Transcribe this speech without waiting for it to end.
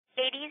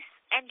Ladies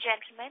and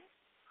gentlemen,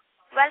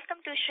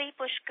 welcome to Shree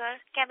Pushkar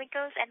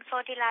Chemicals and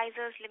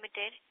Fertilizers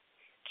Limited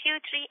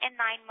Q3 and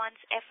 9 months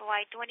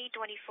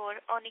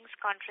FY2024 earnings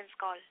conference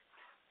call.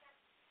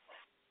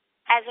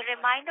 As a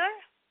reminder,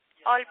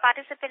 all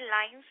participant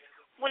lines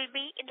will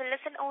be in the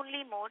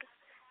listen-only mode,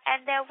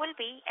 and there will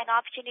be an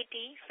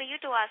opportunity for you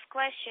to ask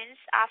questions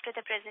after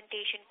the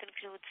presentation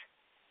concludes.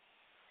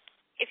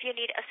 If you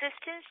need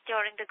assistance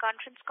during the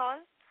conference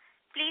call,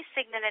 please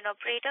signal an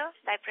operator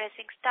by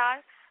pressing star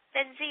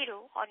then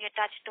 0 on your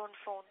touch-tone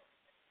phone.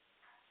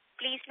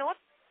 Please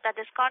note that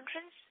this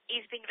conference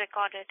is being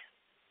recorded.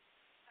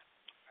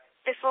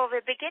 Before we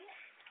begin,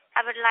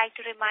 I would like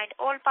to remind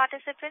all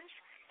participants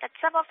that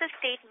some of the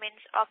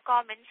statements or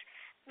comments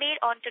made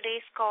on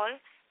today's call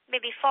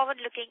may be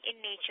forward-looking in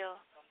nature.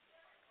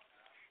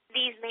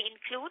 These may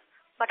include,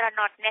 but are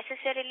not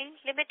necessarily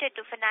limited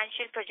to,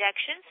 financial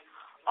projections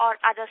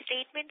or other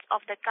statements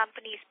of the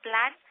company's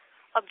plan,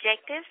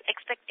 objectives,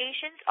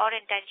 expectations, or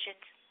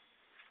intentions.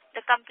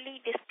 The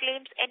company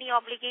disclaims any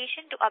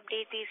obligation to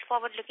update these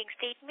forward-looking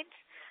statements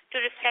to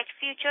reflect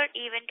future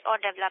event or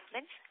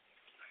developments.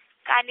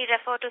 Kindly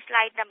refer to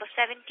slide number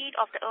 17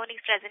 of the earnings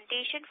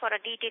presentation for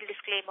a detailed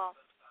disclaimer.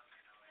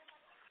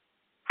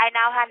 I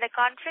now hand the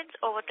conference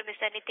over to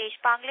Mr. Nitesh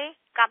Pangle,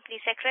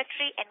 Company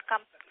Secretary and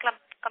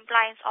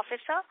Compliance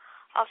Officer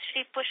of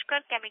Shree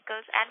Pushkar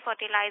Chemicals and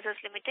Fertilizers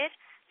Limited.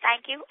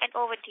 Thank you, and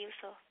over to you,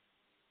 sir.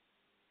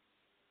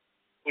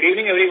 Good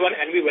evening, everyone,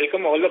 and we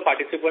welcome all the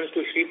participants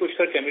to Shree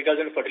Pushkar Chemicals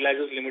and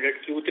Fertilizers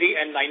Limited Q3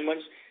 and 9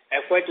 months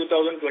FY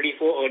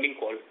 2024 earning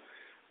call.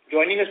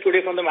 Joining us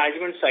today from the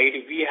management side,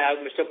 we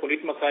have Mr.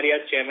 Punit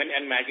Makharia, Chairman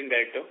and Managing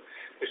Director,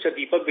 Mr.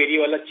 Deepak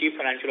Beriwala, Chief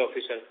Financial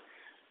Officer.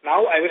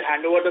 Now, I will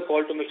hand over the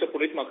call to Mr.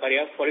 Punit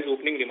Makharia for his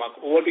opening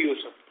remark. Over to you,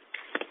 sir.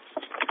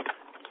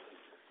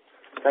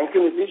 Thank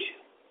you, Nitish.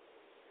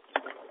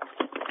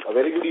 A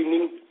very good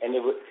evening and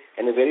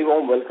a very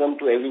warm welcome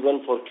to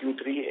everyone for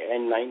Q3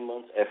 and 9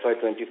 months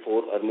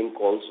FY24 earning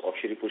calls of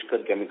Shree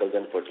Pushkar Chemicals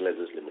and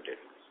Fertilizers Limited.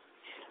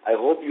 I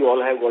hope you all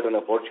have got an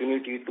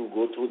opportunity to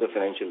go through the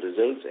financial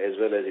results as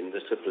well as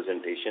investor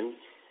presentation,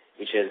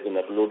 which has been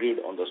uploaded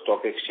on the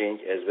stock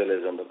exchange as well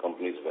as on the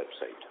company's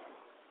website.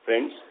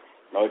 Friends,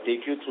 now I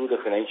take you through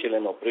the financial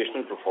and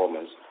operational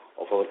performance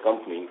of our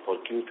company for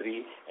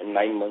Q3 and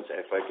 9 months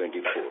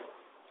FY24.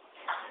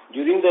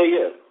 During the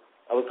year,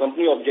 our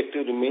company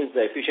objective remains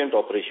the efficient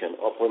operation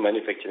of our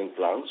manufacturing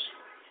plants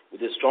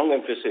with a strong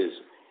emphasis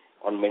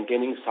on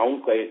maintaining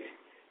sound cash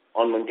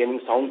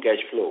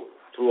flow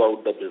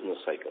throughout the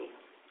business cycle.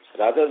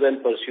 Rather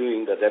than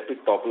pursuing the rapid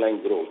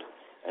top-line growth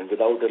and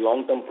without a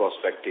long-term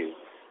perspective,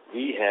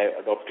 we have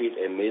adopted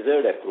a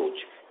measured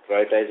approach,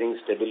 prioritizing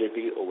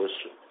stability over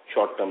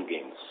short-term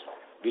gains,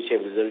 which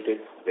have resulted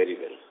very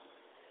well.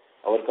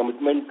 Our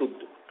commitment to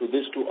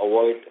this to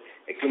avoid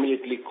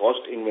accumulating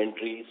cost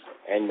inventories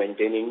and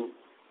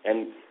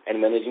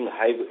managing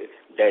high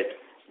debt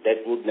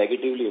that would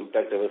negatively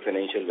impact our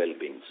financial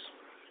well-beings.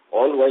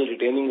 All while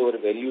retaining our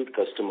valued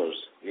customers,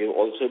 we have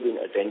also been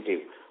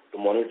attentive to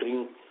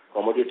monitoring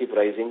commodity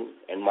pricing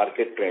and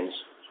market trends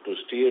to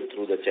steer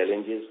through the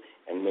challenges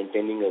and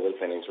maintaining our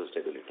financial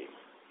stability.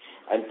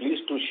 I am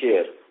pleased to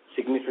share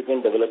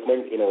significant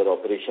development in our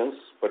operations,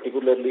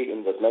 particularly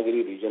in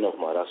Ratnagiri region of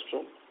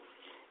Maharashtra.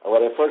 Our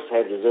efforts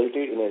have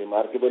resulted in a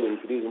remarkable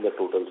increase in the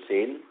total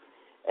sale,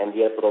 and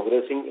we are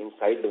progressing in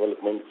site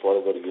development for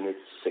our Unit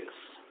 6.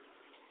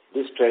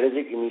 This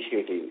strategic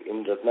initiative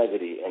in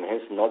Ratnagiri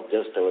enhances not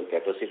just our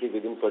capacity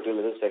within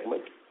fertilizer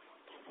segment,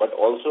 but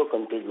also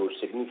contributes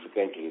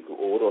significantly to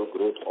overall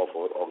growth of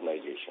our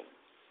organization.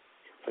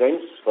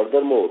 Friends,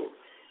 furthermore,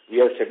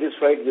 we are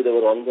satisfied with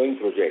our ongoing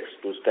projects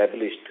to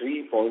establish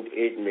 3.8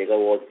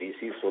 megawatt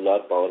DC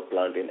solar power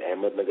plant in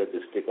Ahmednagar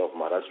district of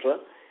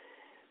Maharashtra.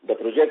 The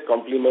project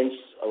complements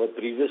our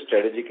previous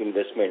strategic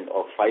investment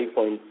of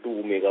 5.2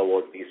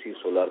 megawatt DC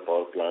solar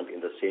power plant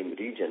in the same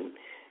region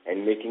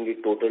and making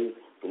it total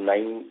to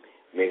 9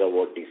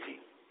 megawatt DC,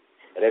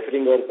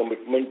 referring our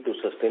commitment to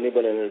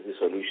sustainable energy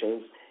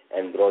solutions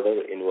and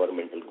broader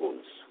environmental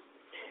goals.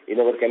 In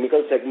our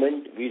chemical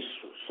segment, we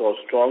saw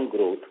strong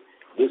growth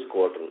this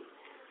quarter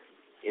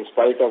in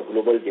spite of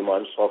global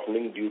demand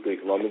softening due to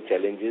economic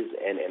challenges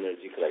and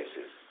energy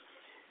crisis.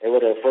 Our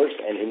efforts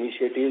and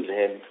initiatives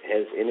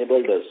has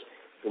enabled us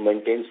to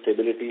maintain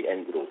stability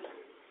and growth.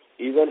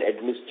 Even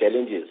amidst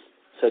challenges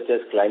such as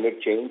climate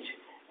change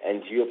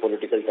and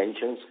geopolitical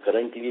tensions,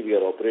 currently we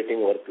are operating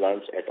our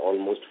plants at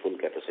almost full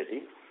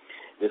capacity,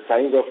 with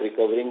signs of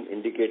recovering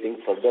indicating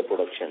further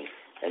production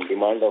and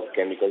demand of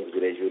chemicals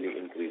gradually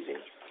increasing.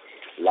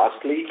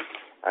 Lastly,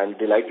 I am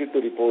delighted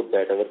to report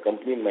that our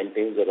company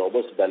maintains a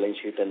robust balance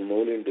sheet and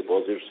no-nil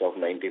deposits of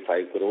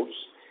 95 crores,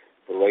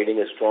 providing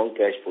a strong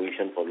cash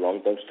position for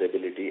long-term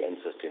stability and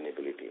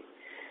sustainability.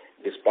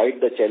 Despite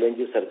the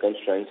challenging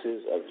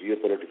circumstances of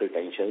geopolitical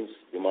tensions,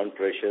 demand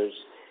pressures,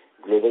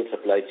 global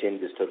supply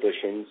chain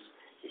disturbances,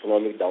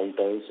 economic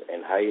downturns,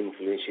 and high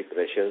inflation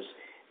pressures,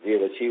 we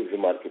have achieved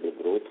remarkable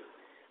growth.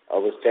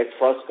 Our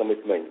steadfast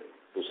commitment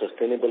to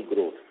sustainable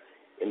growth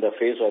in the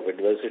face of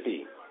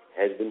adversity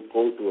has been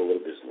core to our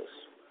business.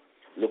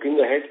 Looking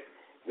ahead,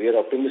 we are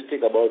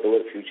optimistic about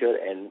our future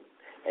and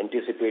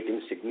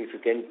anticipating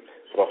significant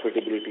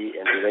profitability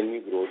and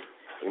revenue growth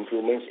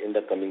improvements in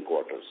the coming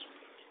quarters.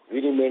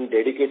 We remain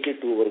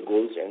dedicated to our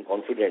goals and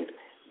confident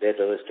that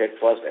our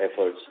steadfast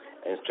efforts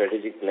and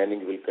strategic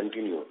planning will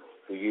continue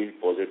to yield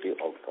positive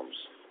outcomes.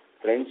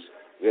 Friends,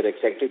 we are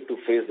excited to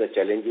face the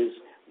challenges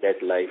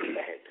that lie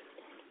ahead,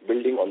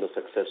 building on the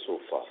success so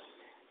far.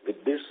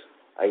 With this,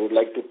 I would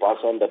like to pass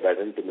on the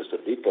baton to Mr.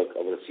 Deepak,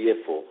 our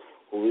CFO,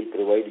 who will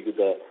provide you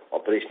the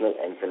operational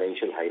and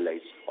financial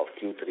highlights of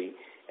Q3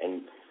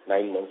 and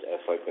 9 months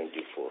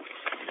FY24.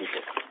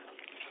 Deepak.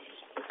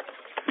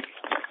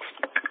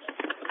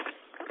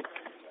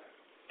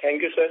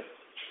 Thank you, sir.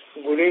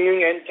 Good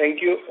evening and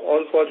thank you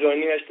all for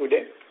joining us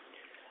today.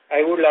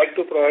 I would like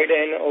to provide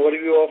an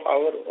overview of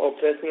our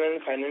operational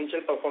and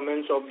financial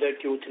performance of the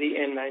Q3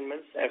 and 9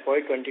 months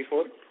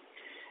FY24.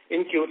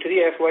 In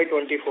Q3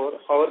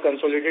 FY24, our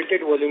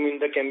consolidated volume in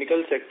the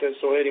chemical sector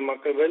saw a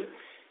remarkable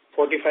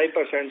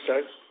 45%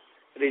 surge,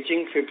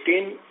 reaching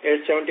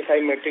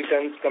 15,875 metric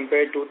tons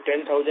compared to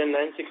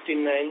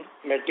 10,969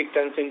 metric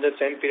tons in the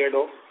same period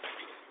of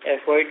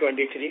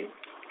FY23.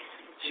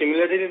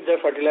 Similarly,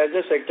 the fertilizer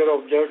sector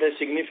observed a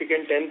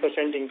significant 10%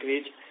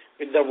 increase,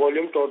 with the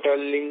volume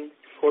totaling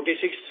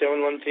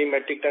 46,713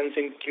 metric tons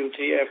in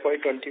Q3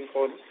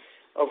 FY24,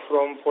 up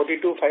from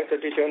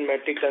 42,537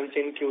 metric tons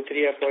in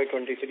Q3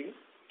 FY23.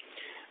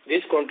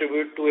 This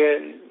contributed to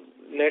a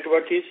net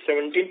worth is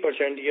 17%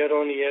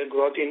 year-on-year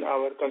growth in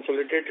our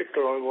consolidated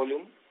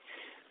volume,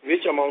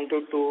 which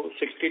amounted to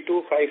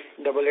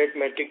 62,588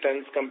 metric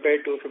tons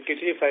compared to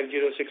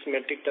 53,506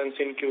 metric tons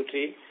in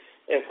Q3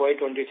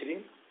 FY23.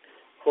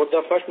 For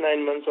the first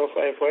 9 months of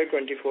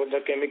FY24,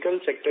 the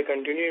chemical sector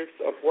continued its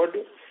upward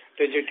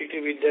trajectory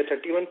with a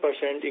 31%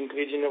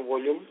 increase in the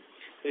volume,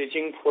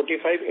 reaching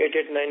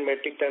 45,889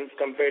 metric tons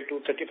compared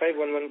to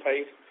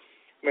 35,115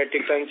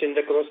 metric tons in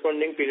the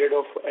corresponding period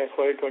of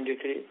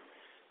FY23.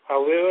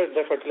 However,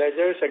 the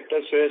fertilizer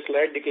sector saw a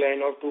slight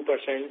decline of 2%,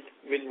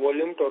 with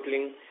volume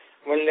totaling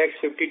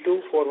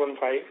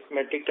 1,52,415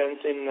 metric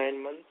tons in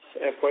 9 months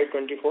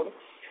FY24,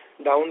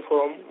 down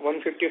from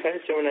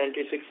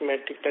 155,796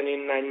 metric ton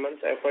in 9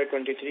 months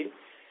FY23.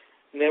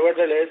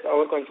 Nevertheless,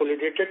 our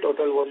consolidated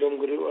total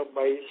volume grew up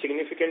by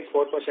significant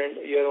 4%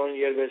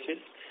 year-on-year basis,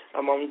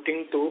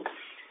 amounting to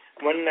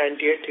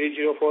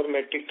 198,304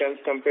 metric tons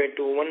compared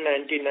to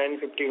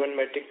 199,51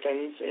 metric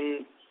tons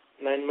in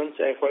 9 months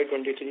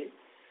FY23.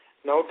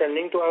 Now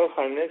turning to our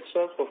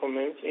financial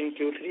performance in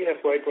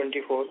Q3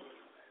 FY24,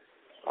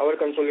 our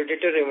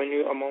consolidated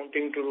revenue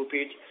amounting to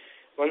rupees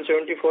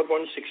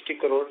 174.60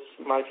 crores,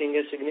 marking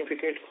a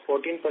significant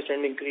 14%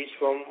 increase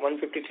from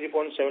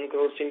 153.7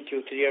 crores in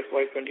Q3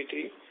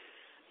 FY23.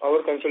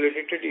 Our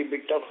consolidated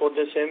EBITDA for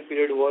the same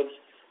period was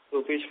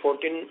rupees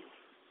 14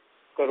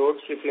 crores,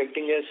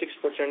 reflecting a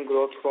 6%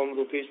 growth from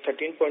rupees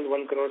 13.1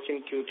 crores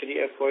in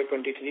Q3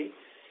 FY23,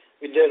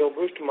 with a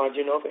robust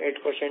margin of 8%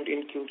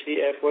 in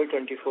Q3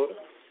 FY24.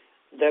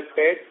 The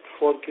PAT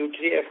for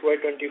Q3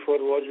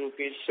 FY24 was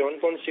rupees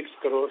 7.6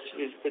 crores,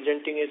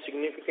 representing a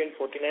significant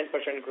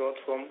 49% growth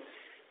from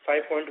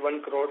 5.1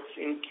 crores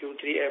in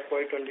Q3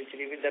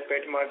 FY23, with a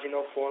PAT margin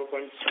of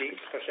 4.3%.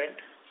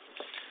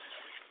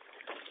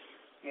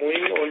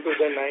 Moving on to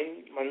the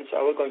 9 months,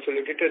 our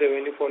consolidated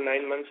revenue for 9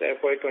 months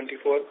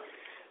FY24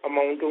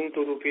 amounting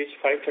to rupees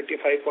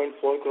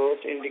 535.4 crores,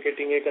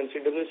 indicating a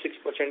considerable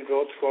 6%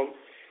 growth from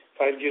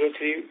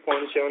 503.7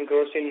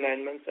 crores in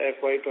 9 months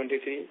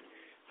FY23.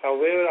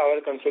 However,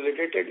 our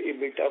consolidated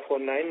EBITDA for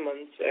 9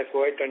 months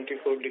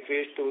FY24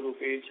 decreased to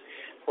rupees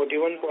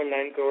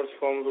 41.9 crores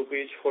from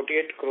rupees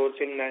 48 crores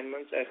in 9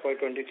 months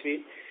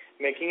FY23,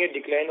 making a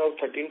decline of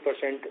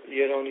 13%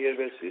 year-on-year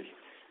basis.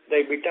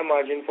 The EBITDA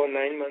margin for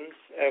 9 months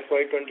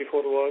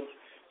FY24 was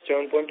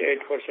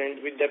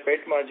 7.8%, with the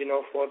PAT margin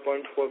of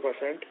 4.4%.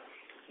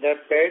 The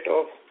PAT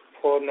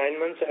for 9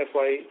 months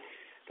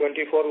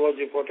FY24 was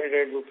reported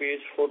at rupees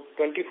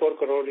 24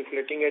 crore,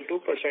 reflecting a 2%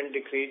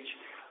 decrease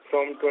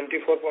from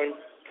 24.4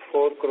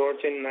 crores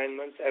in 9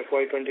 months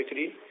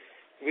FY23.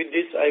 With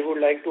this, I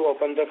would like to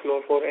open the floor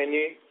for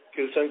any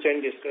questions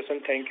and discussion.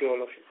 Thank you,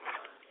 all of you.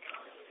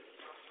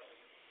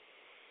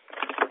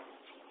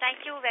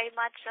 Thank you very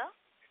much, sir.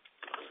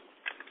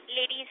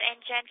 Ladies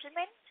and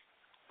gentlemen,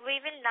 we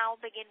will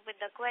now begin with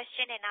the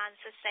question and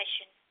answer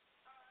session.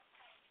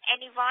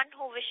 Anyone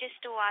who wishes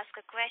to ask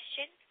a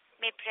question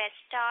may press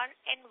star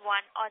and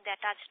 1 on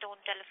their touchtone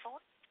telephone.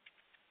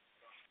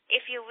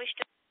 If you wish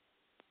to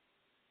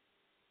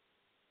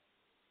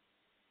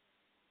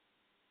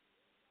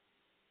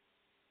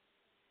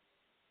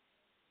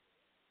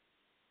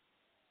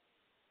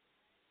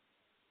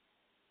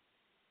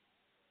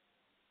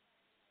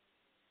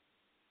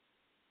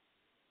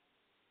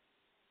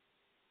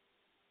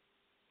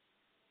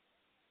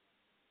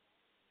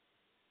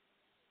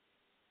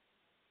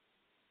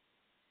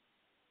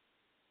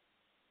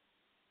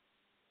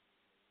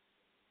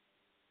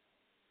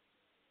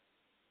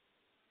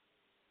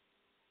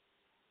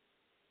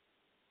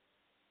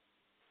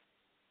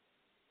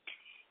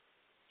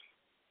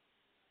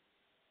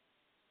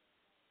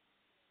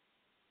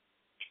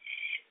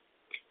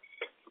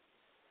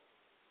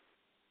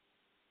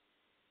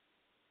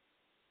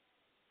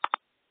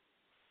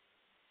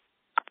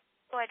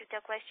Go ahead with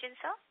your question,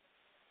 sir.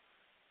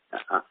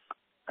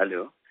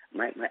 Hello.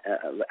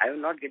 I am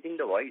not getting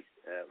the voice.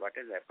 What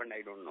has happened, I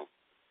don't know.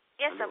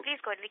 Yes, Hello? sir.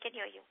 Please go ahead. We can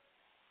hear you.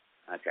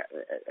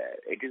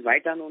 It is my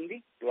turn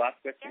only to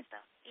ask questions?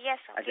 Yes,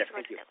 sir. Yes, sir. Please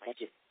go ahead with your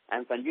question. I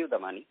am Sanjeev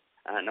Damani.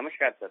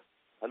 Namaskar, sir.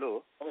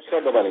 Hello.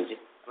 Namaskar, Damani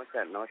ji.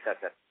 Namaskar,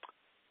 sir.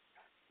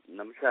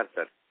 Namaskar,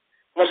 sir.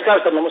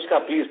 Namaskar, sir.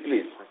 Namaskar.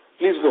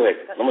 Please go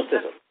ahead. Namaste,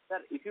 sir. Sir,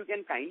 if you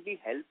can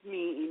kindly help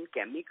me in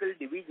chemical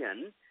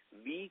division,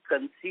 we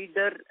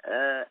consider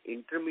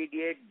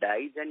intermediate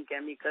dyes and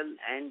chemical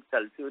and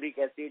sulfuric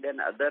acid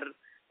and other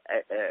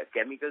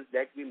chemicals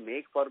that we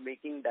make for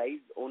making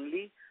dyes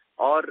only,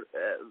 or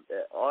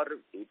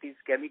it is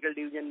chemical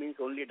division means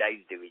only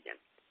dyes division?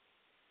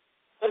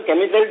 Sir,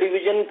 chemical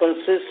division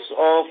consists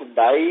of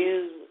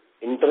dyes,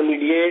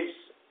 intermediates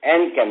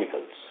and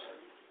chemicals.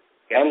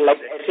 And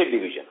like acid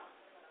division.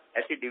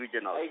 Acid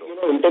division also.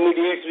 Like,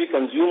 intermediates we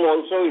consume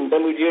also,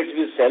 intermediates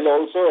we sell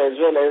also, as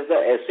well as the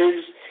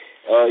acids,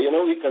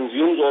 we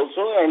consume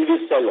also and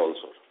we sell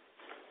also.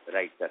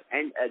 Right, sir.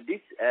 And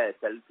this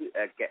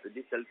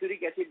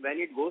sulfuric acid, when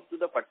it goes to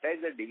the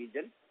fertilizer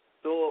division,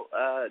 so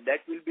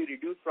that will be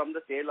reduced from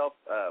the sale of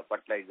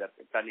fertilizer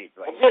tonnage,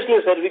 right?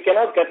 Obviously, sir, we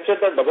cannot capture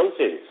the double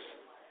sales.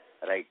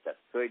 Right, sir.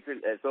 So it will.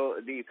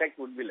 So the effect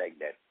would be like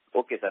that.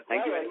 Okay, sir.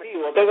 Thank you very much.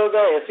 Whatever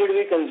the acid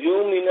we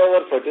consume in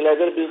our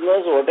fertilizer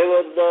business,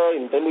 whatever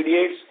the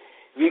intermediates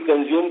we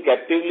consume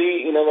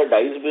captively in our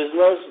dyes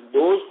business,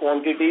 those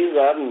quantities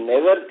are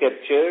never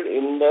captured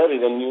in the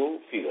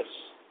revenue figures.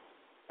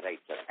 Right,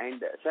 sir.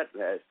 And sir,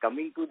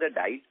 coming to the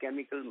dyes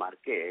chemical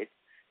market,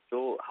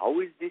 so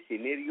how is the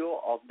scenario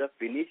of the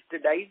finished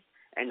dyes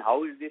and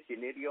how is the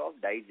scenario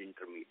of dyes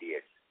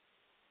intermediates?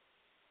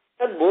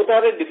 Sir, both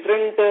are a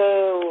different,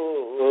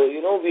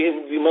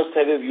 we must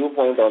have a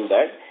viewpoint on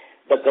that.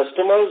 The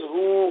customers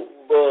whom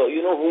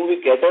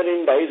we cater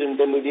in dyes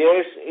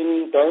intermediates,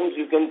 in terms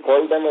you can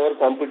call them our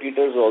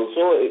competitors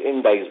also in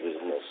dyes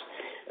business.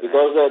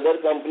 Because the other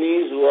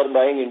companies who are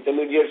buying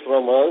intermediates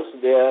from us,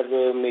 they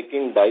are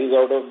making dyes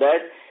out of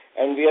that,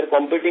 and we are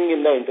competing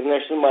in the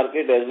international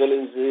market as well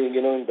as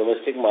in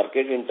domestic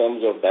market in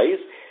terms of dyes.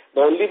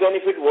 The only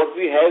benefit what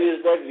we have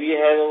is that we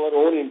have our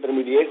own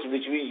intermediates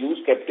which we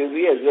use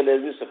captively as well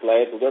as we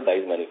supply to the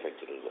dyes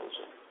manufacturers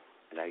also.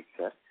 Right,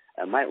 sir.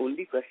 My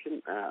only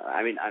question,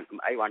 I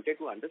wanted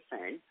to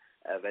understand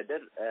whether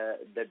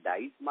the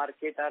dyes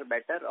market are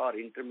better or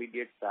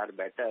intermediates are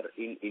better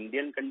in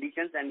Indian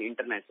conditions and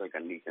international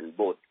conditions,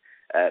 both.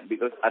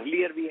 Because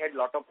earlier we had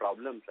lot of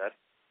problems, sir,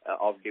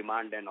 of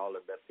demand and all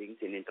other things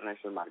in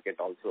international market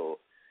also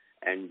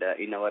and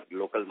in our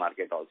local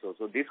market also.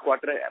 So this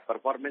quarter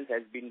performance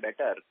has been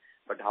better,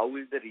 but how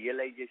is the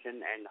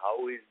realization and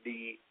how is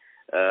the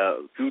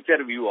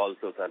future view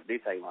also, sir?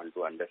 This I want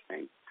to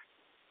understand.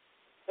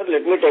 Sir,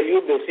 let me tell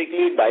you,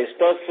 basically, dye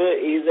stuff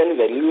is a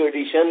value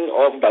addition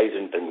of dyes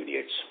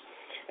intermediates.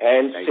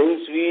 And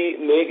since we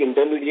make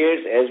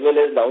intermediates as well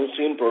as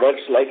downstream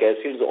products like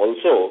acids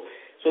also,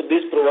 so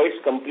this provides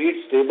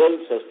complete,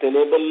 stable,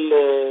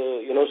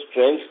 sustainable,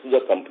 strength to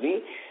the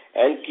company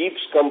and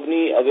keeps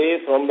company away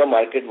from the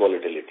market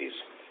volatilities.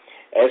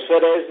 As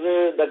far as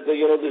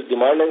this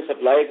demand and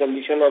supply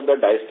condition of the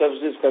dye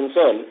stuffs is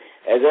concerned,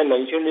 as I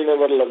mentioned in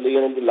our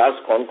the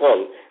last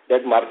Concall,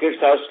 that markets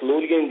are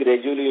slowly and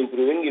gradually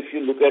improving. If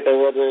you look at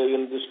our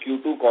this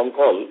Q2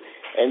 Concall,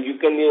 and you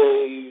can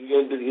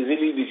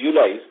easily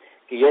visualize,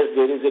 yes,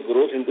 there is a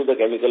growth into the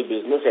chemical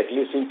business, at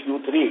least in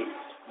Q3,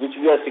 which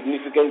we are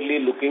significantly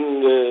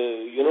looking,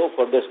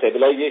 for the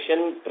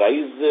stabilization,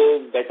 price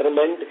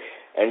betterment,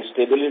 and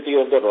stability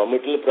of the raw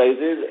material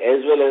prices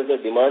as well as the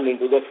demand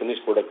into the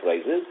finished product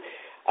prices.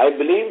 I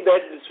believe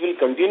that this will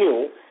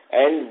continue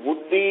and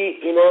would be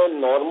in a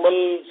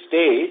normal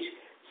stage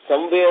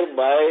somewhere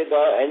by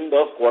the end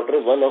of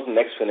Q1 of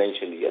next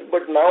financial year.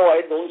 But now I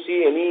don't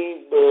see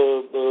any,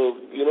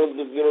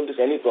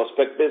 any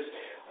prospectus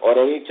or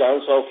any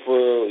chance of,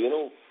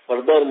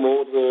 further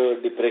more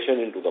depression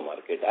into the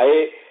market.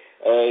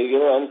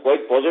 I'm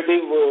quite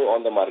positive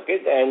on the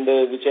market, and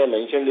which I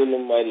mentioned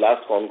in my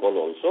last phone call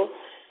also.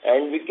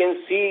 And we can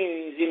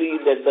see easily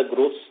that the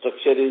growth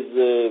structure is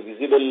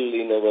visible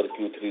in our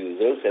Q3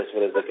 results as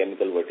far as the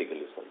chemical vertical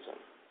is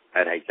concerned.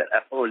 Right, sir.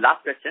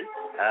 Last question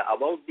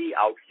about the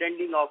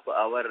outstanding of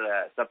our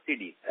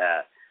subsidies,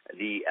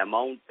 the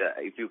amount,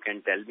 if you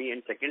can tell me.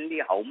 And secondly,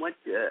 how much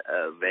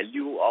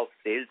value of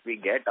sales we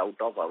get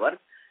out of our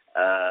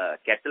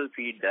cattle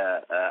feed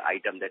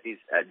item, that is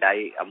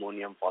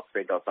diammonium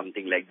phosphate or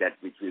something like that,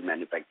 which we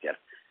manufacture.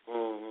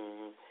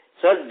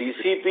 Sir,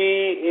 DCP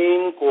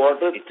in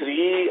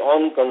Q3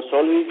 on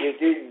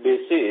consolidated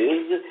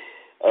basis,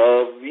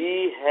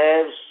 we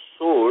have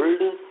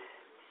sold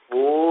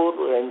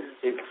 4 and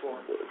 6,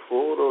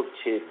 4 or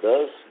 6,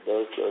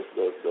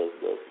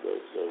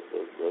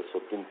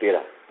 10,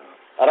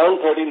 around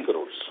 13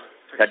 crores.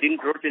 13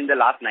 crores in the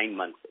last 9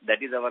 months.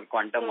 That is our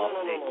quantum of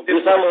sales.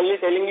 This I'm only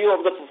telling you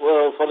of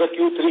for the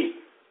Q3.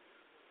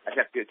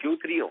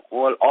 Q3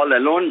 all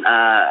alone,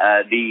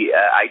 the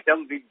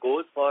item which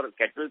goes for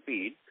cattle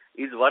feed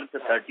is worth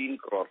 13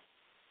 crores.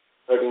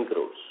 13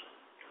 crores.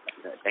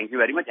 Thank you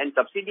very much. And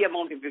subsidy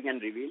amount, if you can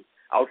reveal,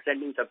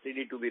 outstanding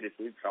subsidy to be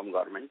received from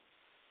government.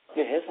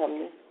 Yes, sir,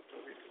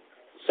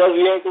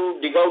 we have to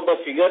dig out the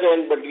figure,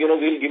 but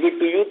we'll give it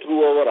to you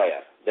through our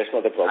IR. That's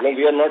not a problem.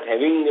 We are not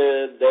having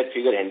that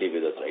figure handy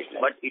with us right now.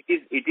 But it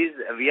is.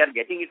 We are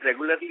getting it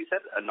regularly, sir.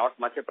 Not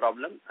much a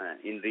problem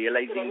in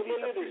realizing.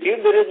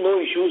 There is no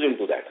issues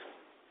into that.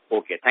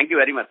 Okay. Thank you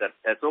very much, sir.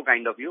 So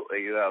kind of you.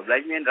 You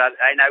oblige me, and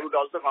I would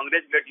also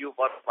congratulate you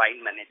for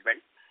fine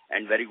management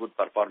and very good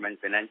performance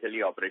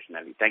financially,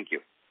 operationally. Thank you.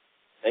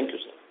 Thank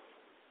you, sir.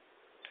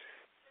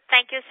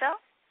 Thank you, sir.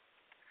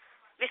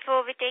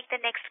 Before we take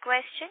the next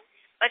question,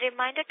 a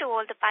reminder to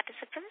all the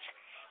participants,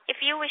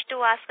 if you wish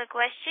to ask a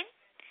question,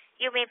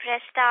 you may press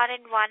star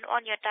and 1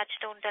 on your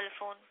touchtone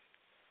telephone.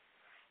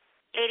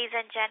 Ladies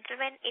and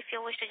gentlemen, if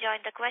you wish to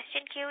join the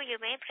question queue, you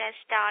may press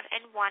star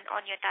and 1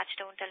 on your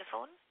touchtone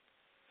telephone.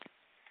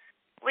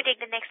 We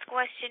take the next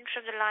question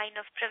from the line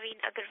of Praveen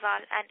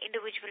Agarwal, an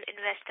individual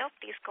investor.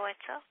 Please go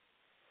ahead, sir.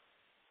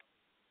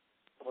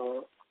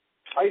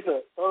 Hi,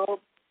 sir.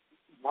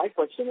 My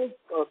question is,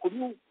 could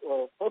you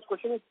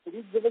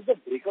give us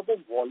the breakup of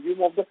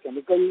volume of the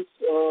chemicals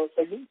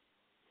segment?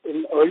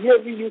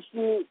 Earlier we used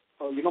to,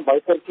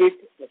 bifurcate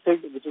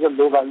acid, which is a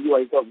low value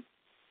item,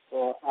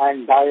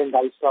 and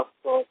dye stuff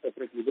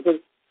separately. Because,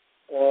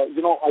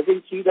 I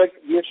can see that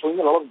we are showing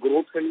a lot of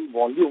growth in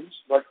volumes,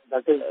 but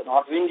that is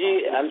not...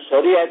 Vinji, I'm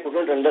sorry, I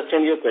couldn't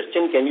understand your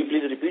question. Can you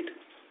please repeat?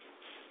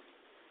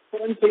 So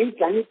I'm saying,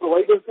 can you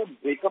provide us a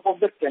breakup of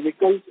the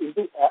chemicals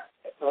into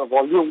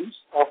volumes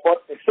for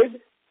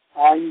acid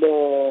and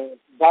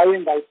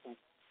dye stuff?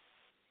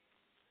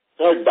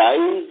 Sir,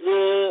 dyes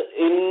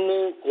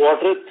in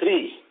quarter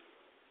 3.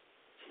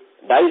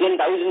 Dyes and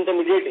dyes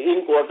intermediate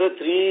in quarter 3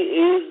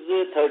 is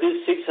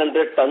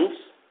 3,600 tons.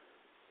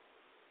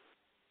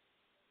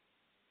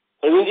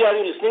 Praveenji, are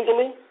you listening to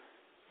me?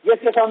 Yes,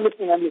 I'm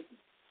listening.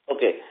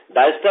 Okay.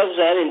 Dyestuffs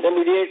and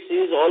intermediates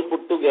is all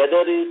put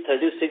together is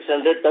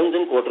 3,600 tons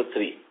in quarter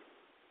 3.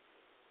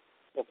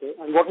 Okay.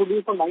 And what would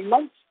be for 9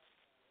 months?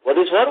 What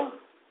is for?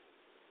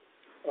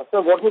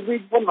 Sir, what would be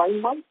for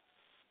 9 months?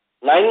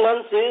 9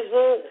 months is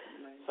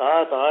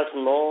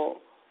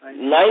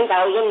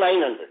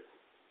 9,900.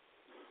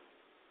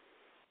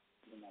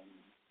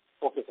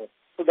 Okay, sir.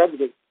 So that's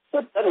good.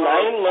 So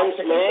 9 months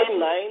में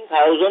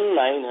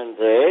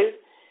 9,900,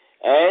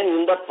 and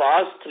in the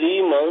past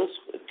 3 months,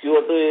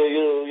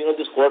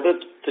 this quarter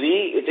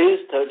 3, it is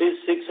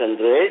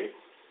 3,600.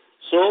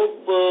 So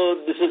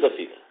this is the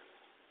figure.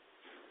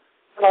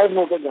 I have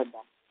noted that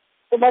down.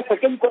 So my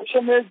second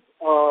question is,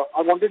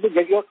 I wanted to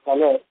get your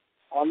color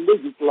on the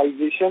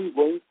utilization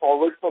going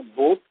forward for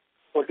both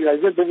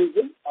fertilizer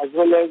division as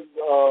well as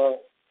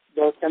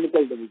the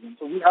chemical division.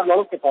 So we have a lot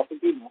of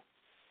capacity now.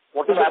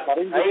 What is the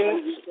current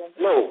utilization?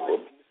 No,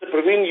 Mr.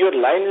 Praveen, your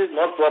line is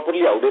not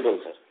properly audible,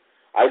 sir.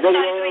 Sorry to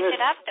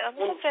interrupt.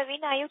 Mr.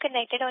 Praveen, are you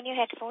connected on your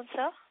headphones,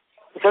 sir?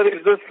 Sir,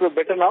 is this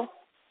better now?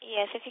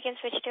 Yes, if you can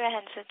switch to your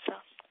handset, sir.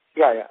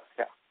 Yeah.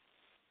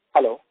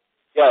 Hello?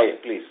 Yeah,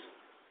 please.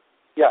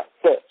 Yeah,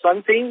 sir. So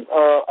I'm saying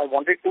I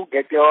wanted to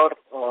get your,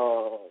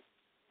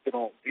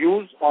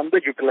 views on the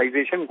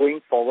utilization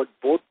going forward,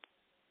 both.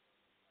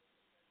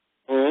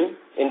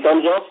 In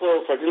terms of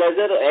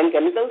fertilizer and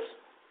chemicals?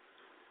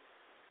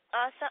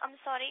 Sir, I'm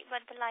sorry,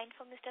 but the line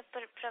for Mr.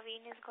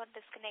 Praveen has got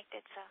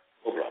disconnected, sir.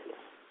 No problem.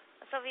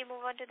 So we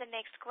move on to the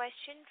next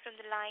question from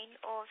the line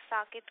of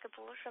Saket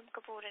Kapoor from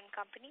Kapoor &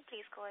 Company.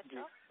 Please go ahead,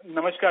 sir.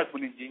 Namaskar,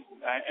 Puneet ji.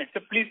 And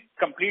so please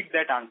complete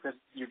that answer.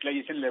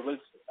 Utilization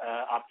levels,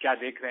 आप क्या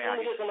देख रहे हैं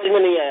आगे? समझ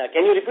में नहीं आया.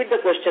 Can you repeat the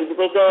question?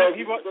 Because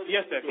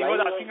yes, sir. He was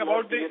asking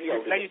about the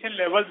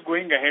utilization levels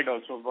going ahead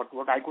also.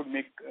 What I could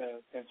make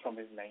sense from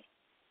his line.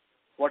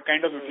 What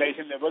kind of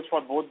utilization levels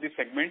for both the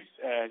segments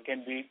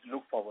can we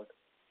look forward?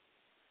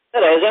 Sir,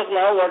 as of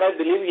now, what I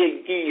believe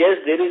is, yes,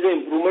 there is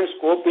an improvement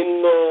scope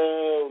in,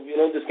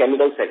 this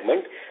chemical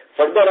segment.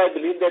 Further, I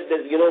believe that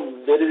there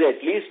is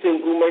at least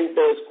improvement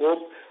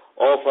scope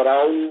of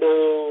around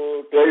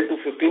 12 to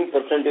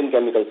 15% in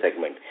chemical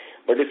segment.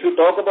 But if you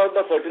talk about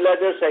the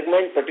fertilizer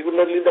segment,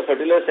 particularly the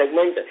fertilizer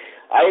segment,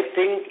 I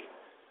think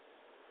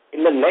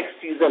in the next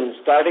season,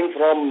 starting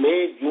from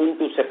May, June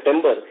to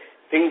September,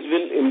 things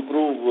will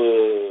improve,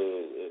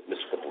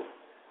 Mr. Kapoor.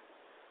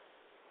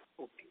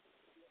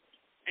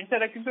 And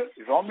sir, I think the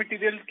raw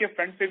materials के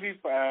front पे भी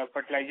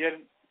fertilizer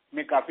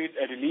में काफी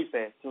relief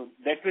है. So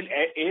that will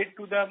aid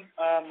to the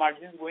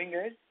margins going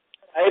ahead.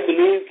 I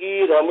believe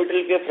कि raw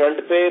material के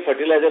front पे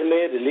fertilizer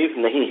में relief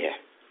नहीं है.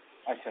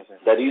 अच्छा sir.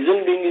 The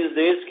reason being is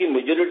this कि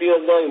majority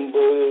of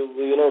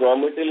the raw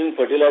material in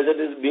fertilizer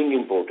is being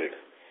imported,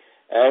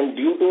 and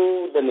due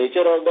to the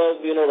nature of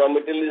the raw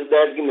material is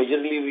that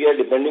majorly we are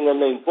depending on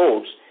the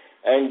imports,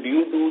 and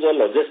due to the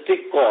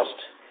logistic cost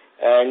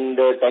and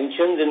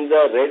tensions in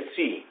the Red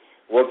Sea.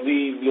 What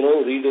we,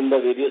 read in the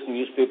various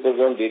newspapers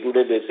on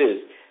day-to-day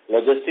basis,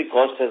 logistic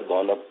cost has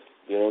gone up,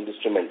 this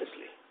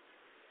tremendously.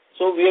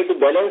 So we have to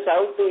balance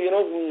out,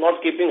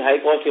 not keeping high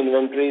cost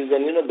inventories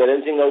and,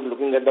 balancing out,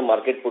 looking at the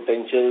market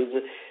potentials.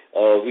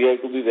 We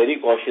have to be very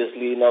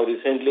cautiously. Now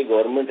recently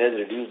government has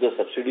reduced the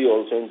subsidy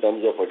also in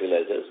terms of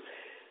fertilizers.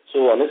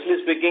 So honestly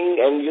speaking,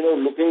 and,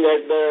 looking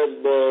at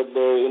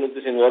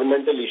this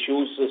environmental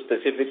issues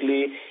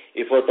specifically,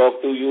 if I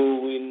talk to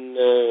you in,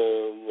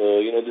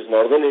 this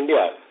northern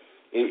India,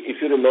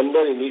 if you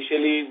remember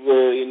initially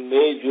in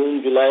May,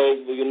 June, July,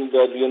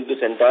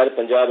 this entire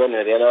Punjab and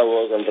Haryana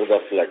was under the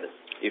flood,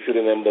 if you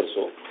remember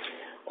so.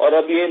 और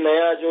अब ये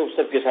नया जो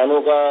सब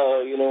किसानों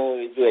का,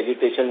 जो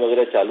agitation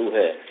वगैरह चालू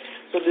है,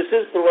 so this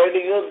is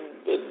providing,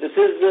 this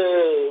is,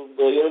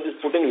 this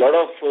putting a lot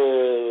of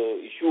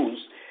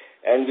issues,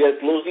 and we are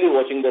closely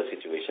watching the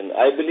situation.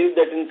 I believe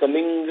that in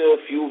coming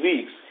few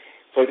weeks,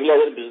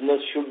 fertilizer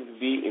business should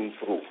be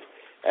improved.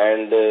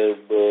 And,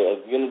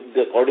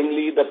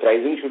 accordingly, the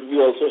pricing should be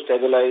also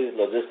stabilized,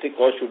 logistic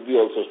cost should be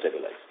also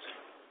stabilized.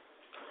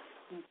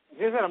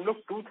 Ji sir, हम लोग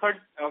 2/3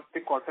 of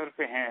the quarter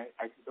पे हैं,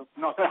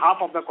 no sir,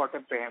 half of the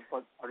quarter पे हैं,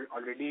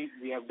 already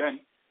we have done.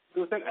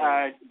 So sir,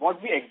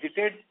 what we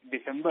exited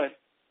December,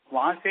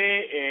 वहाँ से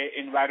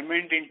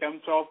environment in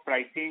terms of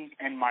pricing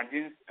and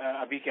margins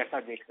अभी कैसा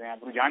देख रहे हैं,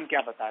 आप रुझान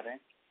क्या बता रहे हैं?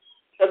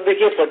 सर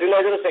देखिए,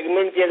 फर्टिलाइजर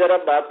सेगमेंट की अगर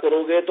आप बात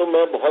करोगे तो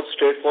मैं बहुत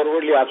स्ट्रेट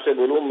फॉरवर्डली आपसे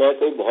बोलूं, मैं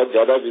कोई बहुत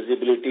ज्यादा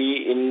विजिबिलिटी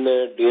इन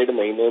 1.5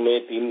 महीनों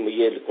में, 3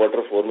 ये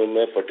Q4 में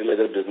मैं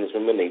फर्टिलाइजर बिजनेस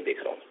में नहीं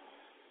देख रहा हूँ.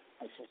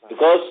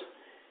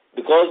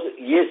 बिकॉज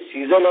ये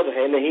सीजन अब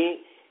है नहीं.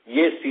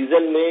 ये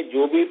सीजन में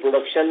जो भी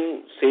प्रोडक्शन,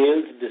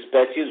 सेल्स,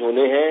 डिस्पैचेस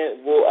होने हैं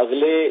वो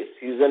अगले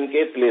सीजन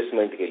के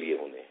प्लेसमेंट के लिए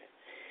होने हैं.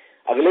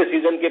 अगले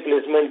सीजन के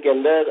प्लेसमेंट के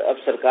अंदर अब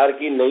सरकार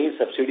की नई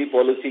सब्सिडी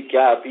पॉलिसी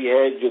क्या आती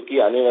है, जो कि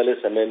आने वाले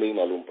समय में ही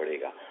मालूम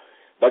पड़ेगा.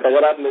 बट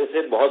अगर आप मेरे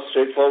से बहुत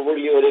स्ट्रेट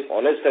फॉरवर्डली और एक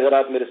ऑनेस्ट अगर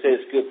आप मेरे से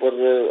इसके ऊपर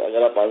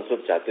अगर आप आंसर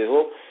चाहते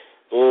हो,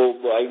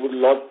 तो I would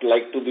not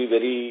like to be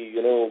very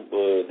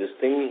this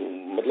thing.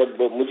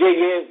 मतलब मुझे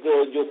ये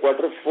जो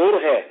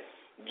Q4 है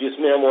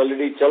जिसमें हम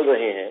ऑलरेडी चल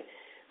रहे हैं,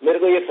 मेरे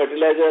को ये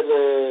फर्टिलाइजर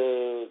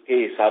के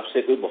हिसाब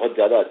से कोई बहुत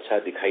ज्यादा अच्छा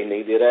दिखाई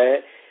नहीं दे रहा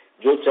है.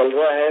 जो चल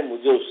रहा है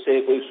मुझे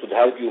उससे कोई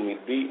सुधार की उम्मीद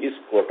भी इस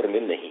क्वार्टर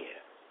में नहीं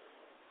है.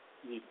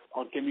 जी,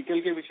 और केमिकल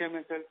के विषय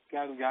में सर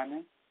क्या रुझान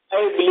है?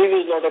 I believe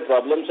is not a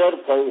problem, sir.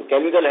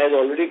 Chemical has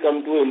already come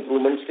to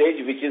improvement stage,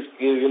 which is,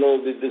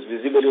 this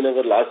visible in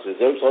our last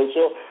results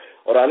also.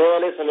 और आने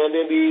वाले समय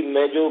में भी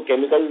मैं जो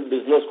केमिकल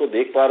बिजनेस को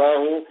देख पा रहा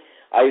हूँ,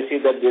 I see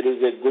that there is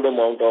a good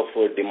amount of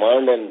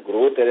demand and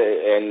growth,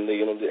 and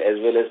as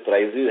well as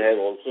prices have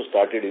also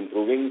started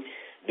improving.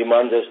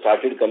 Demands have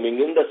started coming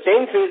in. The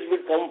same phase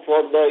will come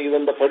for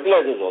even the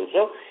fertilizers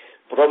also.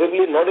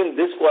 Probably not in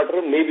this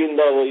quarter, maybe in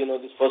the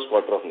this first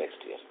quarter of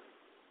next year.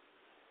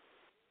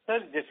 Sir,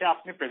 जैसे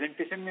आपने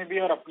presentation में भी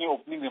और अपने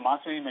opening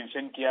remarks में भी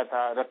mention किया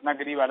था,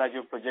 रत्नागिरी वाला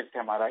जो प्रोजेक्ट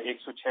है हमारा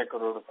 106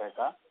 करोड़ रुपए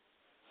का,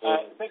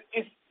 सर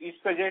इस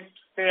प्रोजेक्ट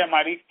से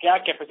हमारी क्या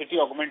capacity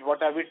augment, what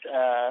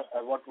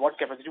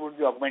capacity would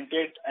be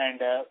augmented, and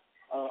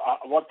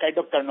what kind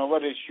of turnover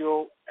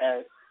ratio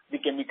the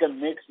chemical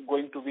mix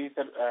going to be,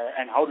 sir,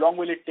 and how long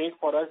will it take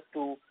for us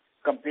to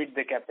complete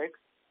the capex?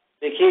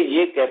 देखिए,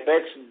 ये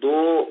capex 2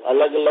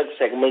 अलग अलग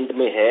segment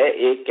में है.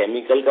 एक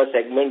chemical का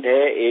segment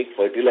है, एक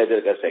फर्टिलाइजर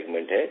का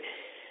सेगमेंट है.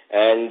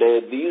 And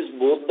these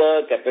both the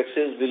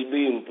कैपेक्सेस will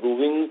be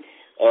improving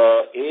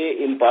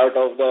in part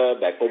of the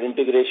backward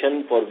integration,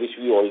 for which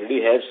we already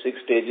have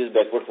 6 stages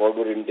backward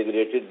forward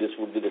integrated. This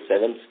would be the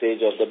 7th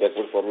stage of the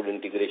backward forward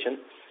integration.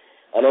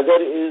 Another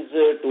is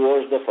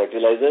towards the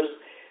fertilizers,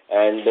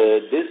 and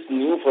this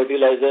new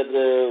fertilizer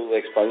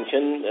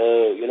expansion,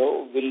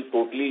 will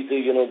totally,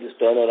 this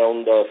turn around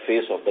the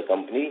face of the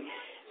company,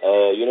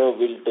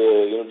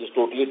 will just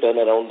totally turn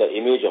around the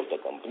image of the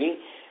company.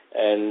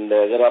 And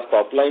अगर आप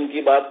top line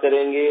की बात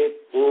करेंगे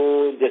तो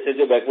जैसे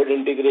जो backward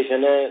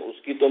integration है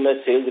उसकी तो मैं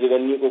सेल्स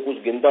रेवेन्यू को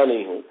कुछ गिनता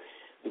नहीं हूँ,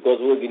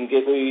 बिकॉज वो गिन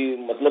के कोई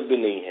मतलब भी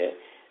नहीं है.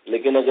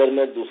 लेकिन अगर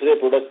मैं दूसरे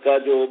प्रोडक्ट का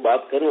जो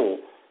बात करूँ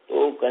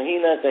तो कहीं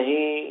ना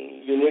कहीं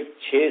यूनिट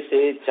 6 से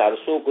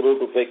 400 करोड़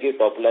रुपए के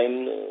टॉप लाइन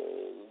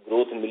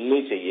ग्रोथ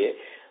मिलनी चाहिए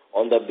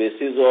on the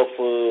basis of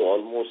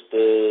almost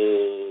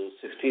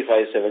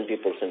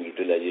 65-70%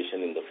 utilisation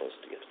in the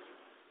first year.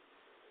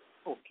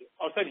 Okay.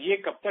 और सर ये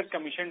कब तक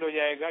कमीशन हो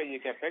जाएगा ये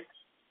कैपेक्स?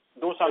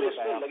 2 साल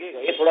लगेगा.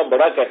 ये थोड़ा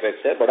बड़ा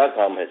कैपेक्स है, बड़ा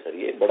काम है सर,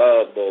 ये बड़ा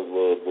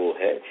वो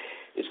है.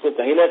 इसको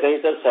कहीं ना कहीं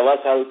सर 1.25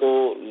 साल तो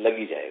लग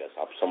ही जाएगा,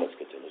 आप समझ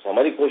के चलो.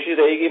 हमारी कोशिश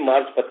रहेगी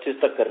मार्च 25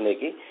 तक करने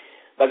की.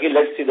 बाकी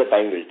let's see the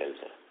time will tell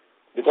sir.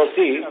 Because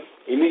see,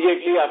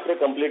 immediately after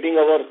completing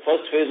our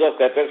first phase of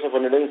capex of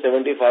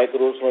 175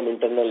 crores from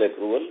internal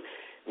accrual,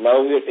 now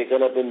we have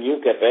taken up a new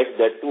capex.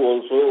 That too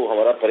also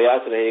हमारा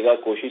प्रयास रहेगा,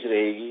 कोशिश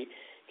रहेगी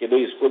कि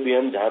भाई इसको भी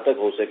हम जहां तक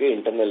हो सके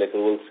इंटरनल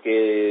एक्रूवल्स के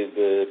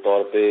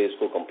तौर पे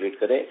इसको कंप्लीट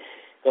करें.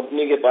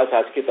 कंपनी के पास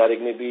आज की तारीख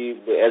में भी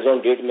एज ऑन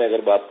डेट में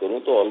अगर बात करूं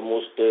तो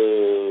ऑलमोस्ट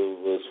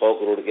 100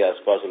 करोड़ के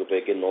आसपास रुपए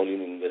के नॉन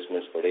इन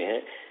इन्वेस्टमेंट्स पड़े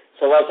हैं.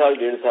 1.25 साल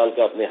 1.5 साल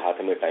का अपने हाथ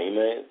में टाइम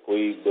है.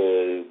 कोई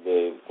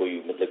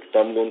मतलब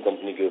टर्म लोन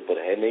कंपनी के ऊपर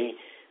है नहीं,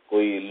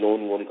 कोई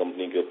लोन वोन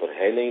कंपनी के ऊपर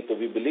है नहीं। तो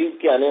वी बिलीव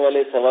कि आने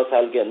वाले 1.25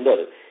 साल के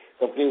अंदर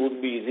company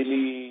would be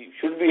easily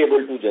should be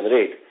able to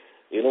generate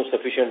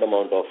sufficient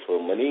amount of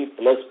money.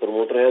 Plus,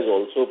 promoter has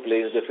also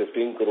placed a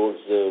 15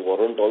 crores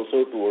warrant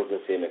also towards the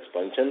same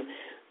expansion.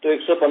 तो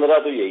 115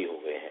 तो यही हो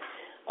गए हैं।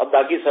 अब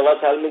बाकी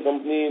 1.25 साल में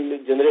कंपनी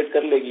जनरेट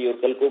कर लेगी और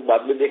कल को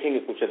बाद में देखेंगे,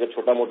 कुछ अगर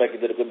छोटा मोटा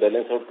किधर को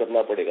बैलेंस आउट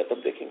करना पड़ेगा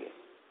तब देखेंगे।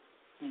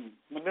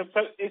 मतलब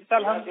सर इस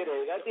साल हम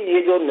रहेगा कि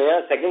ये जो नया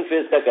सेकंड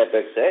फेज का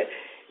कैपेक्स है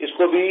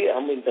इसको भी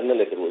हम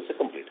इंटरनल अप्रूवल से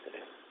कंप्लीट करें।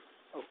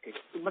 ओके,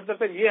 तो मतलब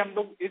सर ये हम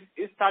लोग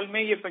इस साल में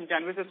ये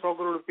 95 से 100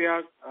 करोड़ रुपया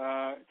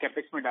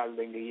कैपेक्स में डाल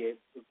देंगे ये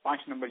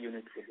 5 नंबर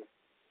यूनिट के लिए।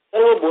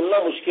 सर वो बोलना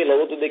मुश्किल है,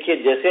 वो तो देखिए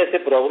जैसे जैसे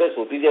प्रोग्रेस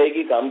होती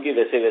जाएगी काम की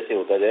वैसे वैसे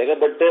होता जाएगा,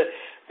 बट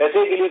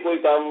पैसे के लिए कोई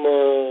काम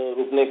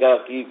रुकने का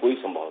की कोई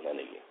संभावना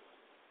नहीं है।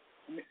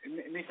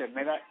 नहीं सर,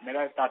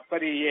 मेरा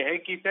तात्पर्य ये है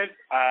कि सर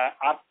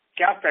आप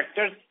क्या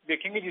फैक्टर्स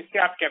देखेंगे जिससे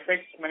आप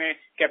कैपेक्स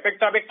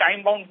तो आप एक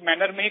टाइम बाउंड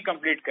मैनर में ही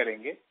कंप्लीट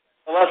करेंगे।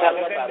 1.25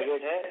 साल का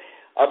टारगेट है।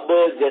 अब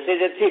जैसे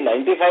जैसे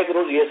 95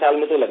 करोड़ ये साल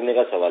में तो लगने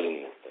का सवाल ही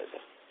नहीं होता है सर।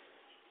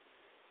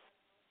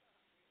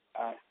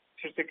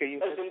 फिर से कहिए।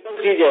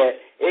 सिंपल चीज है,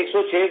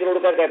 106 करोड़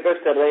का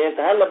कैपेक्स कर रहे हैं,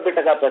 कहाँ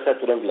 90% पैसा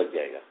तुरंत लग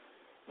जाएगा।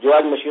 जो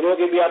आज मशीनों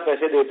के भी आप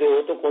पैसे देते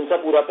हो तो कौन सा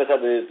पूरा पैसा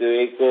दे देते हो,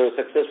 एक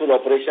सक्सेसफुल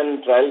ऑपरेशन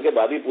ट्रायल के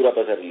बाद ही पूरा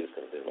पैसा रिलीज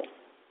करते हो।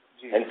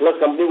 And plus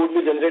company would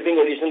be generating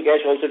additional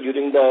cash also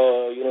during the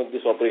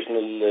this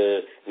operational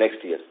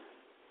next year.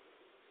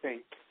 सही।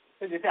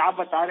 तो जैसे आप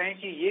बता रहे हैं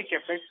कि ये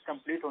कैपेक्स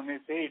कंप्लीट होने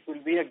से it will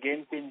be a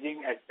game changing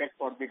aspect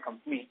for the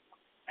company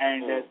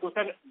and तो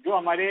सर जो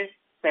हमारे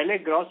पहले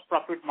ग्रॉस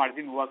प्रॉफिट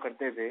मार्जिन हुआ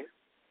करते थे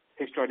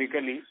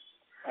हिस्टोरिकली,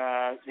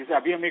 जैसे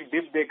अभी हम एक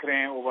डिप देख रहे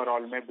हैं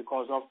ओवरऑल में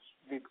because of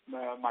the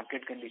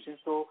market conditions,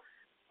 तो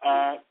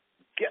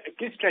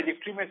किस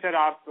ट्रेजेक्ट्री में सर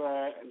आप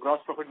ग्रॉस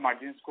प्रॉफिट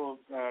मार्जिन को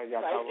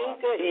जाता हुआ?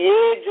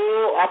 ये जो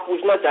आप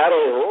पूछना चाह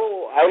रहे हो,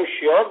 I am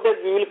sure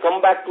that we will come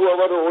back to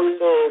our old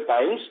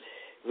times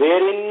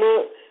wherein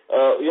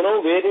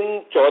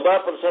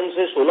 14%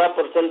 से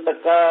 16% तक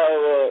का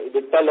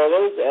EBITDA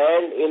levels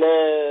and in a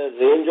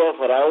range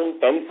of around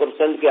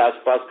 10% के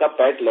आसपास का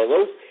PAT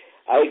levels,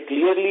 I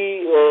clearly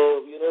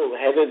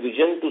have a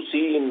vision to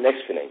see in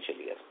next financial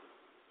year.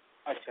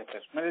 अच्छा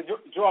sir,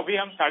 मतलब जो अभी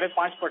हम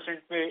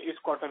 5.5% पे इस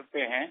क्वार्टर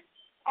पे हैं,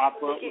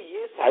 आप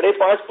ये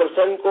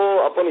 5.5% को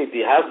अपन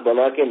इतिहास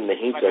बना के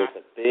नहीं चल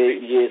सकते,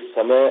 ये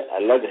समय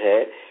अलग है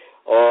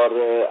और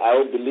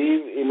I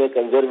believe in A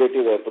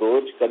conservative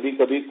approach. कभी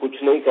कभी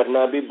कुछ नहीं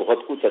करना भी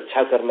बहुत कुछ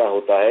अच्छा करना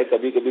होता है,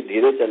 कभी कभी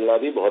धीरे चलना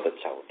भी बहुत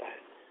अच्छा होता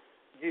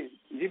है।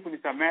 जी पुनीत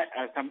साहब,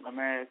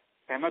 मैं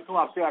सहमत हूँ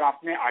आपसे और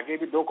आपने आगे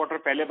भी 2 क्वार्टर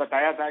पहले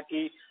बताया था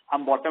कि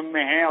हम बॉटम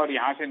में हैं और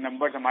यहाँ से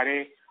नंबर्स हमारे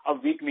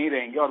अब वीक नहीं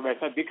रहेंगे और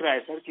वैसा दिख रहा है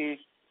सर कि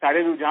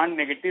सारे रुझान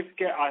नेगेटिव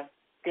के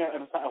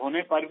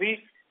होने पर भी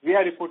we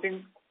are reporting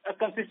a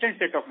consistent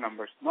set of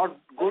numbers, not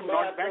good,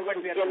 not bad, but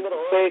we are अंदर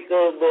एक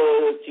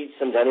चीज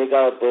समझाने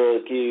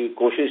की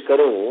कोशिश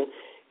करूं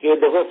कि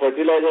देखो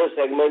fertiliser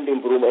segment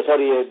improvement,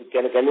 sorry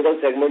chemical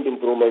segment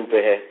improvement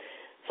पे है,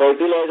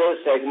 फर्टिलाइजर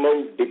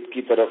सेगमेंट डिप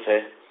की तरफ है,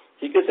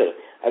 ठीक है सर।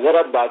 अगर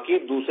आप बाकी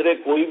दूसरे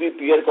कोई भी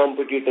पीयर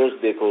कॉम्पिटिटर्स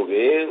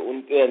देखोगे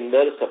उनके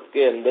अंदर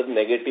सबके अंदर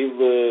नेगेटिव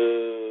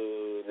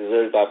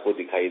रिजल्ट आपको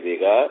दिखाई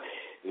देगा,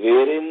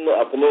 वेरिन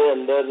अपने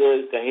अंदर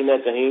कहीं ना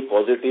कहीं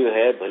पॉजिटिव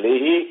है, भले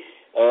ही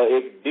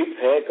एक डिप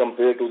है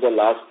compare to the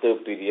last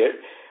period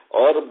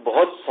और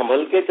बहुत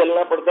संभल के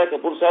चलना पड़ता है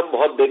कपूर साहब,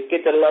 बहुत देख के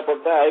चलना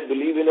पड़ता है। I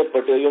believe in A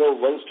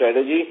one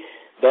strategy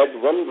that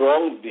one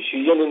wrong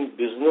decision in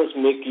business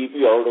में keep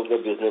you out of the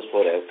business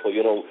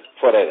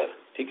for ever,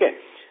 ठीक है।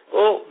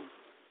 तो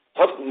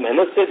बहुत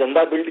मेहनत से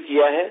धंधा बिल्ड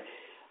किया है,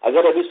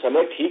 अगर अभी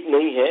समय ठीक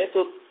नहीं है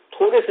तो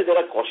थोड़े से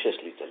जरा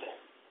कॉशियसली चले।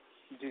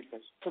 जी सर,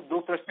 तो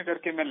 2 प्रश्न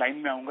करके मैं लाइन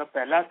में आऊंगा।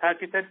 पहला था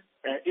कि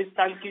सर इस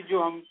साल की जो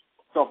हम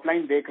टॉप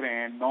लाइन देख रहे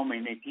हैं 9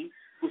 महीने की,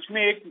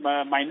 उसमें एक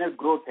माइनर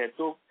ग्रोथ है,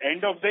 तो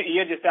एंड ऑफ द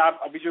ईयर जैसे आप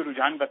अभी जो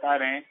रुझान बता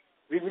रहे हैं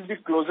वी विल बी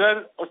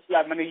क्लोजर,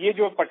 मैंने ये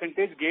जो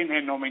परसेंटेज गेन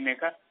है 9 महीने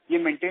का ये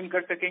मेंटेन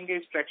कर सकेंगे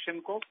इस ट्रैक्शन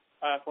को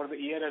for the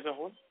year as a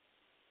whole?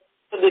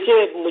 तो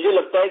देखिए मुझे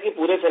लगता है कि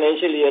पूरे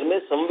फाइनेंशियल ईयर में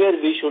somewhere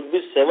we should be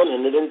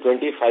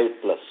 725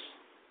 plus.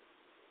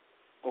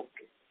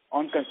 Okay,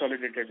 on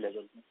consolidated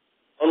level में?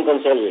 On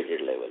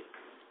consolidated level.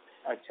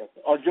 अच्छा,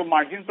 और जो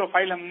मार्जिन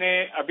प्रोफाइल हमने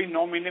अभी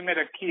 9 महीने में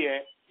रखी है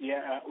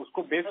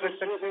उसको बेस रख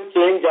सकते हैं?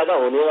 चेंज ज्यादा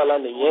होने वाला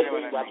नहीं है,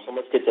 कोई बात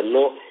समझ के चल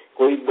लो,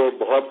 कोई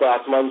बहुत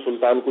आसमान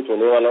सुल्तान कुछ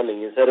होने वाला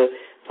नहीं है सर।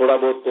 थोड़ा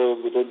बहुत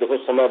तो देखो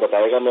समय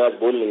बताएगा, मैं आज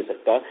बोल नहीं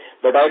सकता,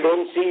 but I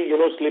don't see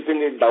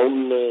slipping it down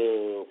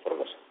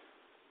forward.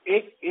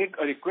 एक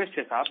रिक्वेस्ट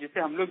है साहब, जैसे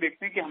हम लोग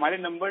देखते हैं कि हमारे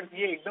नंबर्स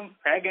ये एकदम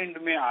फैग एंड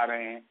में आ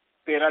रहे हैं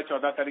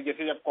 13-14 तारीख,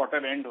 जैसे जब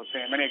क्वार्टर एंड होते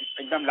हैं, मैंने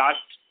एकदम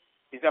लास्ट,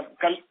 जैसे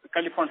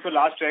कल फंड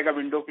लास्ट रहेगा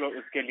विंडो क्लोज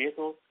इसके लिए,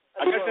 तो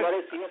अगर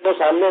हमारे सीएफओ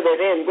सामने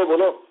बैठे हैं इनको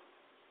बोलो।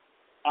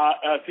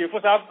 सीएफओ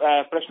साहब,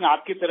 प्रश्न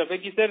आपकी तरफ है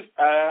कि सर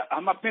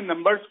हम अपने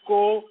नंबर्स को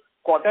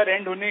क्वार्टर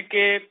एंड होने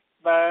के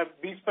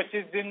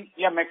 20-25 दिन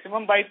या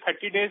मैक्सिमम बाय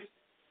 30 डेज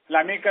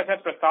लाने का सर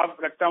प्रस्ताव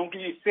रखता हूं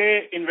कि इससे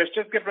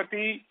इन्वेस्टर्स के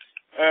प्रति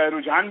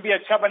रुझान भी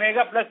अच्छा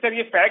बनेगा, प्लस सर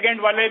ये फैग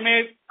एंड वाले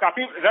में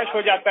काफी रश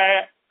हो जाता है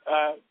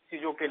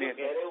चीजों के लिए।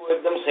 वो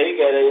एकदम सही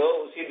कह रहे हो,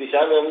 उसी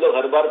दिशा में हम लोग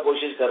हर बार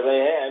कोशिश कर रहे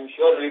हैं। I am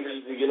sure we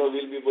will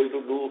be able to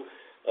do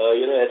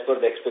as per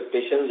the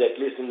expectations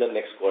at least in the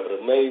next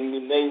quarter. मैं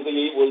इनको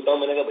यही बोलता हूँ,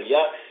 मैंने कहा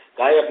भैया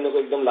काहे अपने को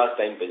एकदम लास्ट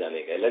टाइम पे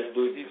जाने का है, लेट्स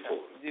डू इट बिफोर।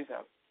 जी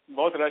साहब,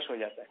 बहुत रश हो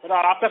जाता है सर।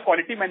 आपका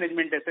क्वालिटी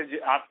मैनेजमेंट है सर,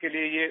 आपके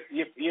लिए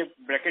ये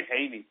ब्रैकेट है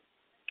ही नहीं,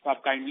 तो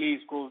आप काइंडली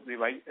इसको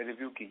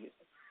रिव्यू कीजिए।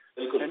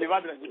 बिल्कुल,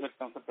 धन्यवाद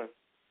रखता हूँ sir.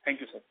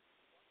 Thank you sir.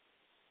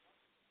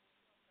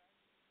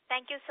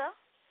 Thank you, sir.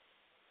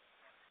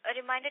 A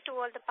reminder to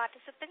all the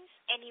participants,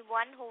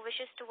 anyone who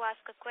wishes to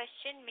ask a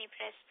question may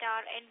press star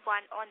and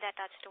 1 on their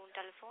touchtone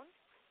telephone.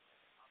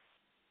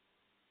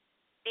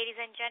 Ladies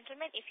and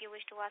gentlemen, if you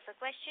wish to ask a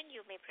question,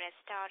 you may press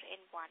star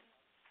and 1.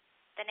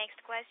 The next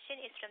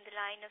question is from the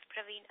line of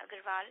Praveen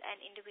Agarwal, an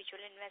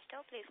individual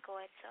investor. Please go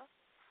ahead, sir.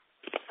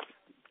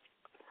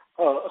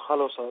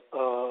 Hello sir,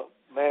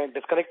 मैं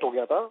disconnect हो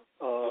गया था।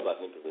 बात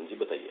नहीं प्रवीण जी,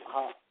 बताइए।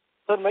 हाँ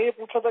sir, मैं ये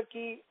पूछ रहा था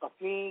कि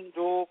अपनी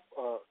जो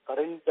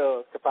करंट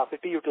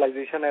कैपेसिटी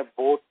यूटिलाइजेशन है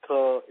both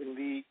in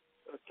the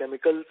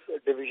chemicals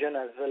division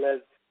as well as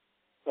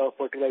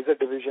fertiliser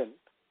division,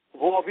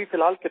 वो अभी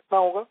फिलहाल कितना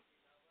होगा?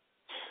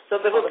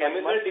 सर देखो,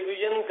 केमिकल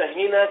डिवीजन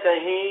कहीं ना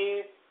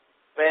कहीं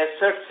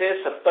 65 से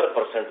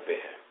 70% पे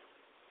है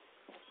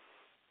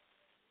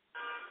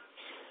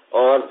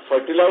और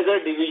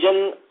फर्टिलाइजर डिवीजन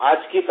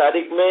आज की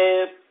तारीख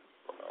में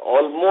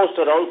ऑलमोस्ट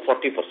अराउंड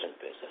 40%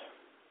 पे है सर।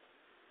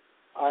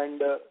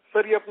 एंड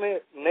सर, ये अपने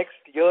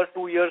नेक्स्ट ईयर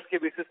 2 इयर्स के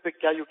बेसिस पे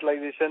क्या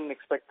यूटिलाइजेशन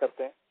एक्सपेक्ट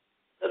करते हैं?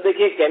 सर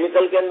देखिए,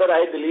 केमिकल के अंदर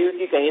आई बिलीव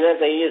कि कहीं ना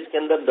कहीं इसके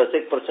अंदर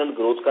 10%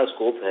 ग्रोथ का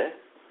स्कोप है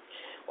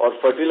और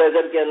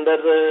फर्टिलाइजर के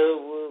अंदर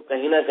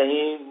कहीं ना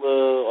कहीं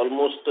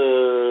ऑलमोस्ट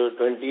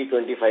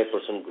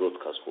 20-25% ग्रोथ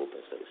का स्कोप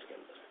है सर इसके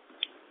अंदर।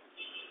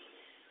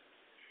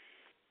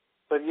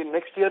 सर ये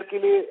नेक्स्ट ईयर के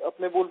लिए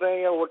अपने बोल रहे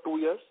हैं या वो 2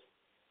 इयर्स?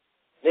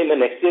 नहीं, मैं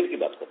नेक्स्ट ईयर की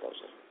बात करता हूँ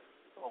सर।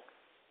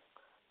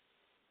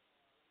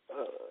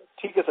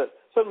 ठीक है सर।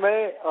 सर मैं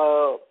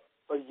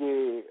ये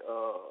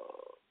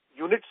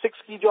यूनिट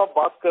 6 की जो आप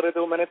बात कर रहे थे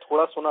वो मैंने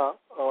थोड़ा सुना,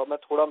 मैं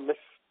थोड़ा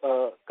मिस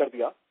कर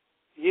दिया।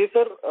 ये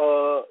सर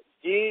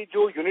ये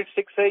जो यूनिट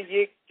 6 है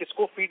ये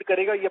किसको फीड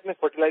करेगा? ये अपने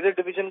फर्टिलाइजर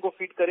डिवीजन को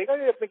फीड करेगा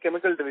या अपने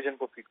केमिकल डिवीजन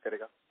को फीड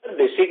करेगा?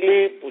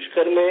 बेसिकली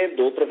पुष्कर में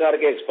 2 प्रकार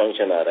के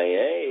एक्सपेंशन आ रहे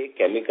हैं। एक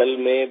केमिकल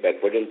में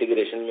बैकवर्ड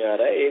इंटीग्रेशन में आ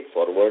रहा है, एक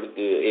फॉरवर्ड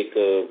एक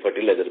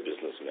फर्टिलाइजर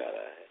बिजनेस में आ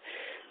रहा है।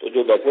 तो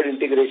जो बैकवर्ड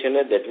इंटीग्रेशन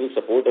है that will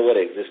support our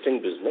existing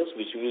business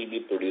which will be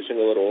producing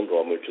our own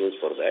raw materials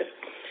for that,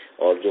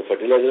 और जो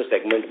फर्टिलाइजर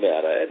सेगमेंट में आ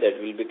रहा है that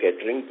will be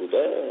catering to the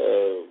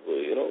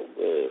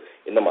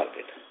in the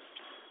market.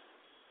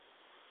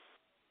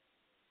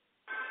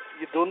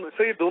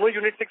 ये दोनों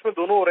यूनिट 6 में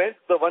दोनों हो रहे हैं?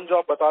 द वन जो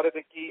आप बता रहे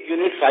थे कि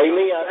यूनिट 5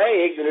 में ही आ रहा है,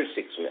 एक यूनिट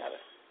 6 में आ रहा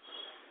है।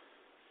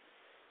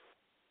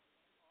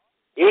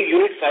 एक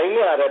यूनिट 5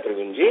 में आ रहा है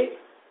प्रवीण जी।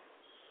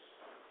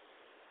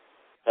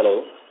 Hello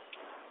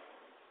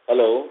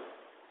hello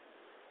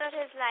Sir,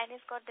 his line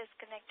is got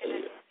disconnected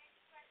again.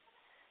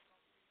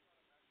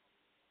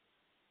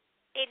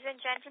 Ladies and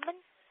gentlemen,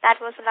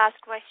 that was the last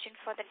question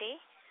for the day.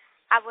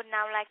 I would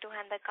now like to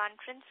hand the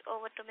conference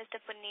over to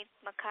Mr. Puneet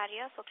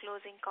Makharia for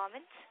closing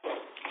comments.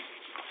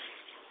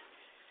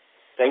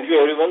 Thank you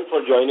everyone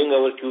for joining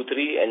our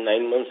Q3 and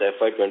 9 months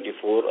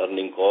FY24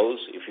 earning calls.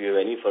 If you have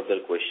any further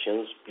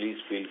questions, please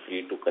feel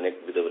free to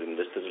connect with our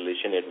investor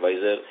relation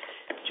advisor,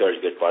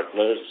 Churchgate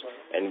Partners,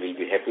 and we'll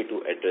be happy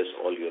to address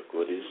all your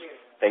queries.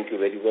 Thank you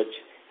very much.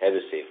 Have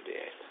a safe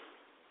day.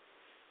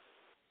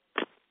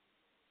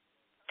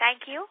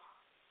 Thank you.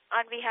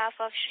 On behalf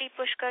of Shree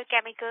Pushkar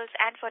Chemicals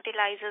and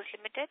Fertilizers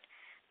Limited,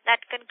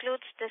 that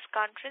concludes this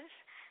conference.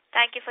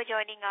 Thank you for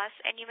joining us,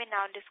 and you may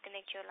now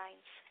disconnect your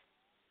lines.